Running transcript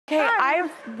Okay,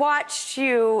 I've watched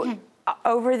you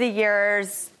over the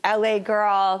years, LA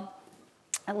girl.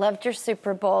 I loved your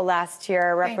Super Bowl last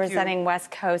year, representing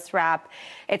West Coast rap.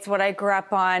 It's what I grew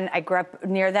up on. I grew up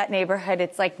near that neighborhood.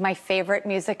 It's like my favorite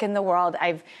music in the world.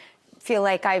 I feel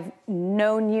like I've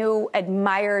known you,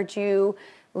 admired you,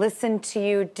 listened to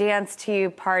you, danced to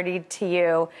you, partied to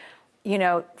you, you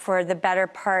know, for the better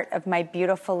part of my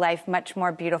beautiful life, much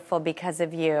more beautiful because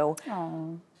of you.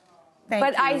 Oh,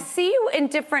 but I see you in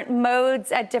different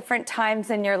modes at different times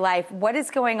in your life. What is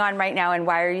going on right now, and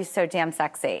why are you so damn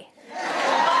sexy?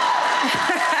 I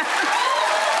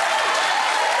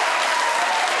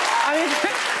mean,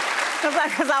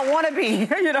 because I want to be,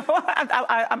 you know.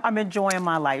 I'm enjoying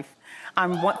my life.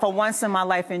 I'm, for once in my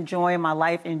life,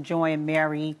 enjoying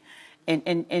Mary,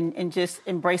 and just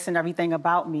embracing everything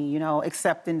about me, you know,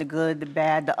 accepting the good, the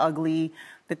bad, the ugly,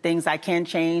 the things I can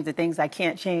change, the things I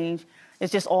can't change.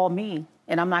 It's just all me,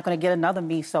 and I'm not going to get another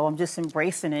me, so I'm just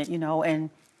embracing it, you know, and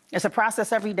it's a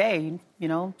process every day, you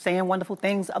know, saying wonderful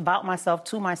things about myself,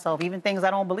 to myself, even things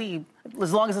I don't believe,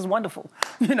 as long as it's wonderful.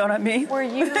 You know what I mean? Were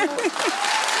you... This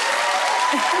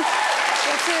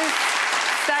is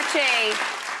such a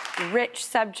rich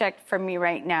subject for me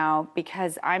right now,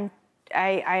 because I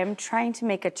am trying to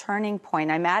make a turning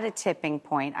point. I'm at a tipping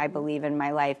point, I believe, in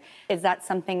my life. Is that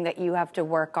something that you have to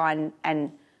work on,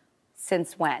 and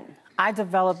since when? I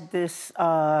developed this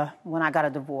when I got a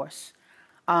divorce.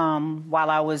 While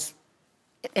I was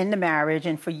in the marriage,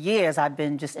 and for years I've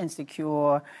been just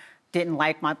insecure, didn't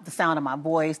like the sound of my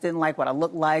voice, didn't like what I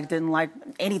looked like, didn't like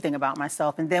anything about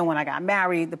myself. And then when I got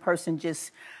married, the person just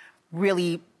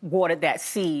really watered that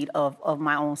seed of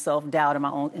my own self-doubt and my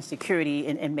own insecurity,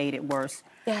 and made it worse.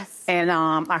 Yes. And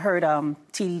I heard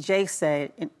TDJ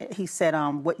say, he said,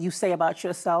 what you say about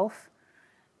yourself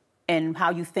and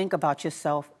how you think about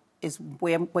yourself is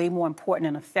way more important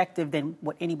and effective than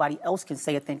what anybody else can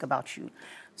say or think about you.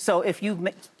 So if you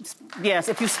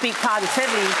speak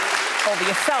positivity over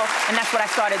yourself, and that's what I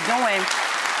started doing.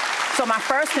 So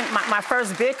my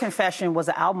first big confession was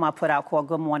an album I put out called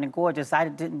Good Morning Gorgeous. I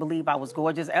didn't believe I was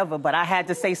gorgeous ever, but I had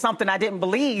to say something I didn't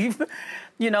believe,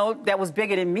 you know, that was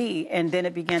bigger than me. And then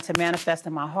it began to manifest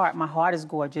in my heart. My heart is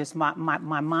gorgeous. My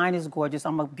mind is gorgeous.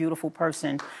 I'm a beautiful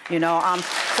person, you know.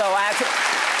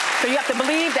 So you have to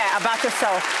believe that about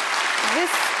yourself. This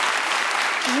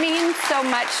means so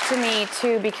much to me,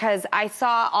 too, because I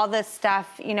saw all this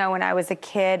stuff, you know, when I was a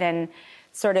kid, and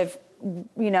sort of,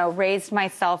 you know, raised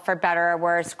myself for better or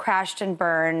worse, crashed and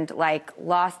burned, like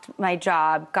lost my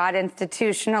job, got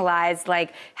institutionalized,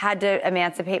 like had to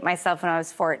emancipate myself when I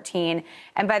was 14.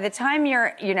 And by the time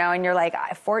you're, you know, and you're like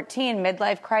 14,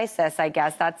 midlife crisis, I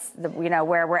guess that's the, you know,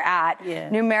 where we're at,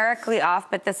 numerically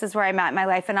off, but this is where I'm at in my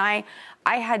life. And I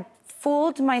had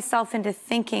fooled myself into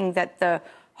thinking that the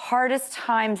hardest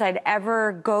times I'd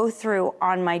ever go through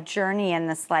on my journey in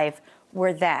this life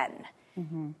were then.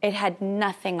 Mm-hmm. It had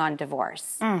nothing on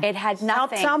divorce. It had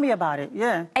nothing. Tell me about it,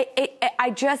 yeah.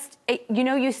 You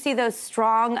know, you see those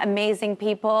strong, amazing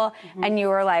people, and you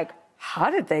were like, how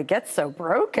did they get so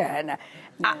broken?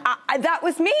 Yeah. That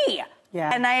was me.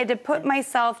 Yeah. And I had to put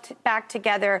myself back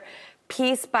together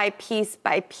piece by piece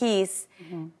by piece.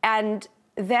 And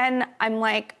then I'm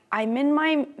like, I'm in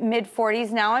my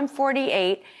mid-40s, now I'm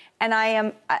 48, and I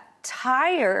am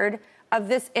tired of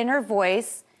this inner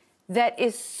voice that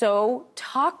is so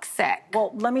toxic.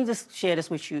 Well, let me just share this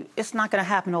with you. It's not going to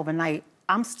happen overnight.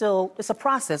 It's a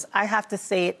process. I have to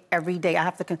say it every day.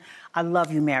 I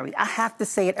love you, Mary. I have to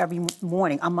say it every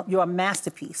morning. You're a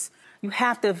masterpiece. You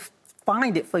have to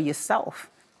find it for yourself.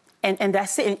 And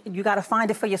that's it. You got to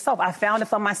find it for yourself. I found it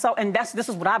for myself, and this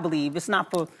is what I believe. It's not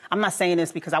for. I'm not saying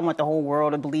this because I want the whole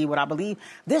world to believe what I believe.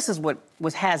 This is what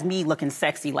has me looking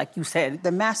sexy, like you said.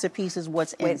 The masterpiece is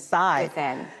what's inside.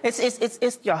 Within.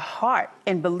 It's your heart,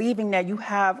 and believing that you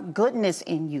have goodness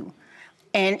in you.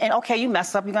 And okay, you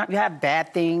mess up. You have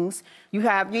bad things. You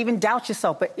even doubt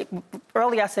yourself. But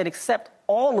earlier I said accept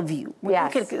all of you. When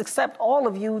you can accept all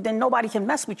of you, then nobody can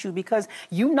mess with you, because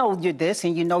you know you're this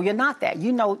and you know you're not that.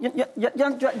 You know, you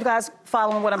guys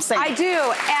following what I'm saying? I do,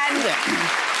 and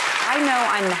I know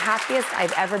I'm the happiest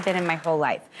I've ever been in my whole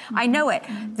life. I know it.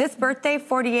 This birthday,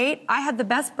 48, I had the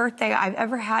best birthday I've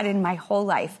ever had in my whole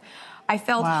life. I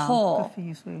felt whole. Good for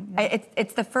you, sweet. Yeah.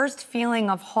 It's the first feeling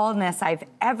of wholeness I've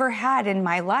ever had in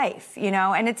my life, you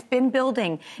know, and it's been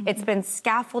building. It's been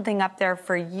scaffolding up there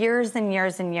for years and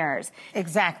years and years.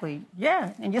 Exactly.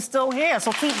 Yeah, and you're still here,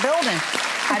 so keep building.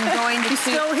 I'm going to keep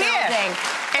still building. Here.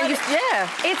 And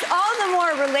It's all the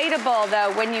more relatable,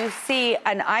 though, when you see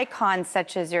an icon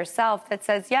such as yourself that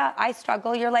says, yeah, I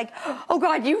struggle. You're like, oh,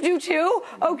 God, you do too?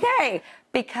 Okay.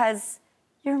 Because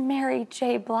You're Mary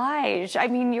J. Blige. I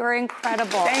mean, you're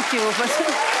incredible. Thank you.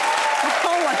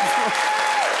 Hold on.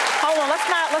 Hold on.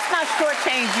 Let's not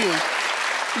shortchange you.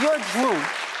 You're Drew.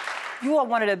 You are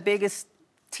one of the biggest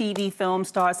TV film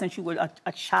stars since you were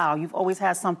a child. You've always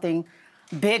had something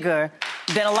bigger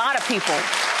than a lot of people.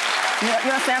 You know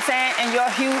what I'm saying? And you're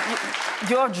huge.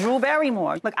 You're Drew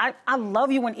Barrymore. Like, I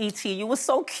love you in E.T. You were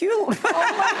so cute. Oh,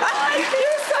 my God.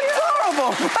 You're so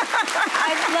adorable.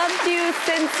 I've loved you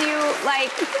since you,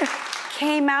 like,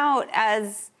 came out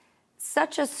as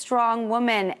such a strong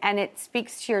woman, and it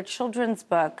speaks to your children's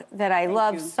book that I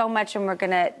love so much, and we're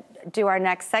going to do our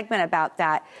next segment about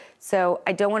that. So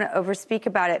I don't want to overspeak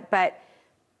about it, but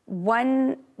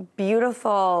one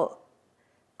beautiful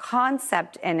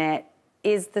concept in it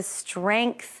is the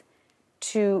strength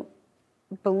to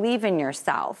believe in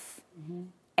yourself. Mm-hmm.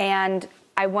 And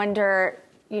I wonder,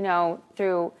 you know,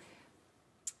 through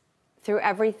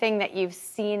everything that you've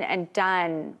seen and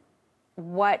done,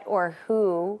 what or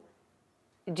who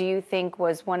do you think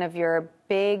was one of your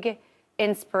big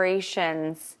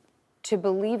inspirations to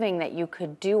believing that you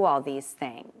could do all these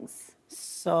things?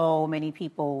 So many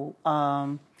people.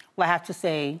 Well, I have to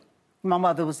say, my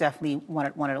mother was definitely one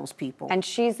of those people. And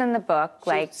she's in the book,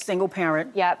 like single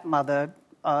parent mother,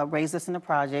 raised us in the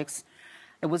projects.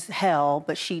 It was hell,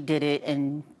 but she did it,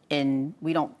 and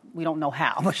we don't know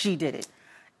how, but she did it.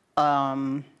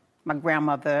 My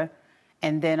grandmother,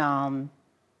 and then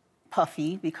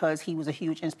Puffy, because he was a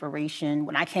huge inspiration.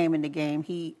 When I came in the game,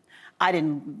 I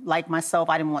didn't like myself.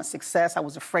 I didn't want success. I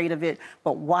was afraid of it.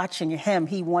 But watching him,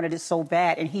 he wanted it so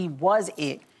bad, and he was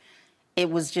it.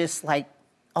 It was just like,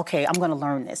 okay, I'm going to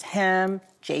learn this. Him,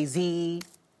 Jay-Z,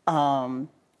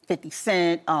 50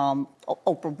 Cent, Oprah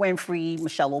Winfrey,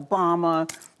 Michelle Obama,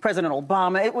 President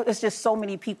Obama. It's just so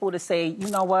many people to say, you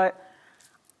know what,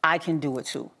 I can do it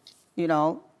too, you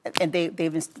know, and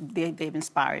they've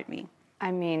inspired me.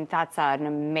 I mean, that's an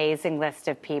amazing list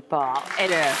of people.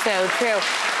 It's yeah. So true.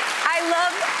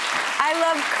 I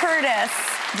love Curtis.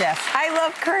 Yes. I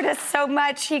love Curtis so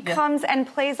much. He comes and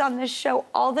plays on this show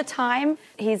all the time.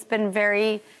 He's been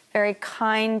very, very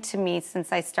kind to me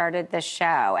since I started this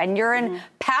show. And you're in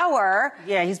Power.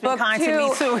 Yeah, he's been kind to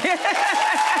me too.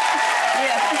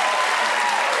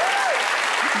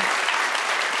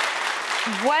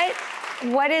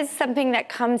 What is something that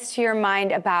comes to your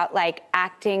mind about, like,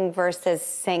 acting versus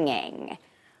singing?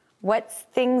 What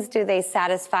things do they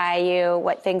satisfy you?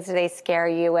 What things do they scare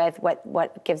you with?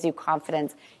 What gives you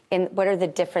confidence? What are the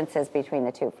differences between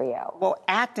the two for you? Well,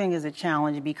 acting is a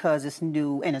challenge because it's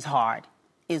new and it's hard.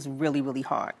 It's really, really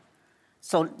hard.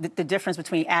 So the difference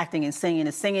between acting and singing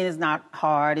is not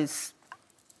hard. It's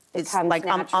like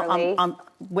I'm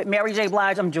with Mary J.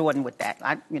 Blige. I'm Jordan with that.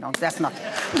 That's nothing.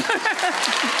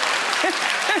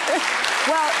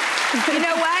 Well, you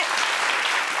know what?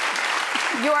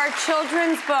 Your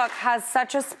children's book has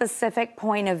such a specific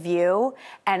point of view,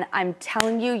 and I'm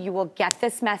telling you, you will get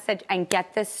this message and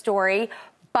get this story,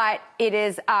 but it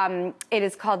is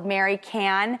called Mary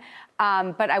Can.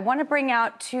 But I want to bring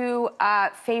out two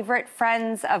favorite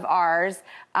friends of ours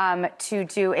to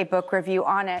do a book review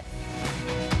on it.